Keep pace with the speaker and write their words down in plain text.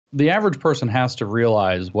The average person has to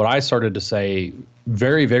realize what I started to say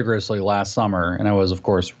very vigorously last summer, and I was, of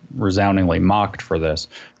course, resoundingly mocked for this.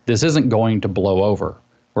 This isn't going to blow over.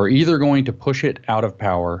 We're either going to push it out of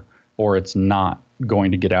power or it's not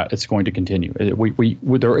going to get out. It's going to continue.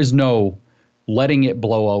 There is no letting it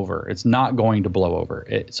blow over. It's not going to blow over.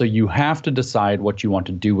 So you have to decide what you want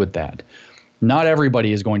to do with that. Not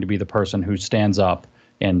everybody is going to be the person who stands up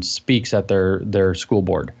and speaks at their school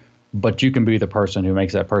board, but you can be the person who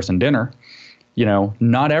makes that person dinner. You know,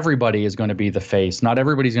 not everybody is going to be the face. Not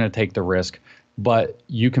everybody's going to take the risk, but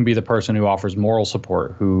you can be the person who offers moral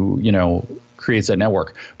support, who, you know, creates that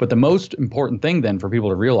network. But the most important thing then for people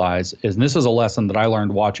to realize is, and this is a lesson that I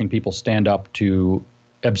learned watching people stand up to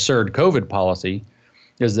absurd COVID policy,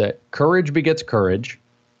 is that courage begets courage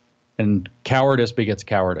and cowardice begets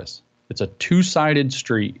cowardice. It's a two-sided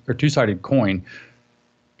street or two-sided coin.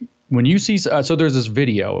 When you see, so there's this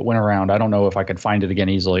video, it went around, I don't know if I could find it again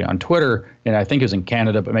easily on Twitter, and I think it was in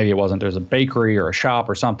Canada, but maybe it wasn't. There's a bakery or a shop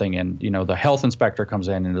or something, and, you know, the health inspector comes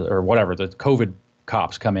in, or whatever, the COVID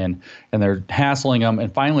cops come in, and they're hassling them,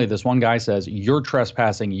 and finally this one guy says, "You're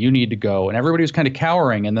trespassing, you need to go," and everybody was kind of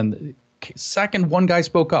cowering, and then the second one guy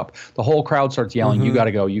spoke up, the whole crowd starts yelling, "You got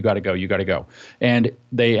to go, you got to go, you got to go," and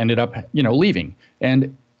they ended up, you know, leaving.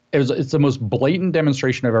 And it's the most blatant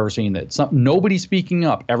demonstration I've ever seen, that nobody's speaking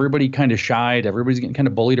up. Everybody kind of shied. Everybody's getting kind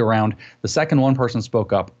of bullied around. The second one person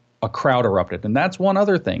spoke up, a crowd erupted. And that's one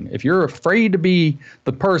other thing. If you're afraid to be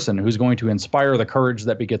the person who's going to inspire the courage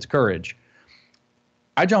that begets courage,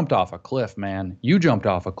 I jumped off a cliff, man. You jumped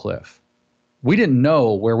off a cliff. We didn't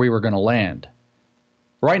know where we were going to land.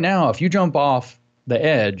 Right now, if you jump off the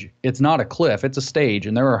edge, it's not a cliff, it's a stage,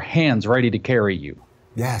 and there are hands ready to carry you.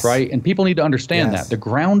 Yes. Right. And people need to understand that. The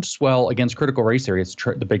groundswell against critical race theory, it's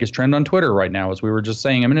the biggest trend on Twitter right now, as we were just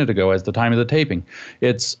saying a minute ago, as the time of the taping.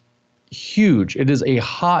 It's huge. It is a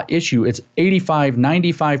hot issue. It's 85,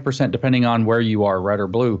 95%, depending on where you are, red or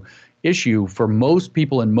blue, issue for most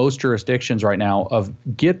people in most jurisdictions right now of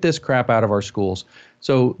get this crap out of our schools.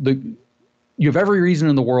 So you have every reason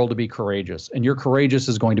in the world to be courageous, and your courageous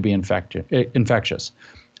is going to be infectious.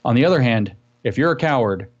 On the other hand, if you're a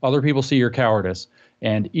coward, other people see your cowardice,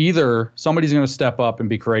 and either somebody's going to step up and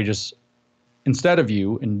be courageous instead of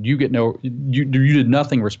you, and you did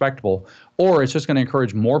nothing respectable, or it's just going to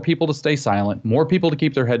encourage more people to stay silent, more people to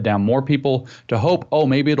keep their head down, more people to hope, oh,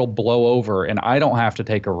 maybe it'll blow over and I don't have to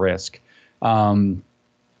take a risk. But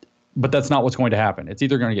that's not what's going to happen. It's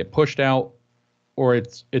either going to get pushed out or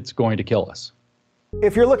it's going to kill us.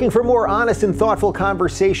 If you're looking for more honest and thoughtful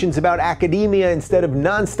conversations about academia instead of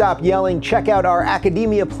nonstop yelling, check out our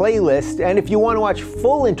academia playlist. And if you want to watch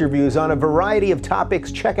full interviews on a variety of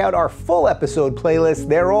topics, check out our full episode playlist.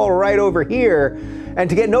 They're all right over here. And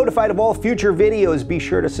to get notified of all future videos, be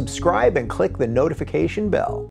sure to subscribe and click the notification bell.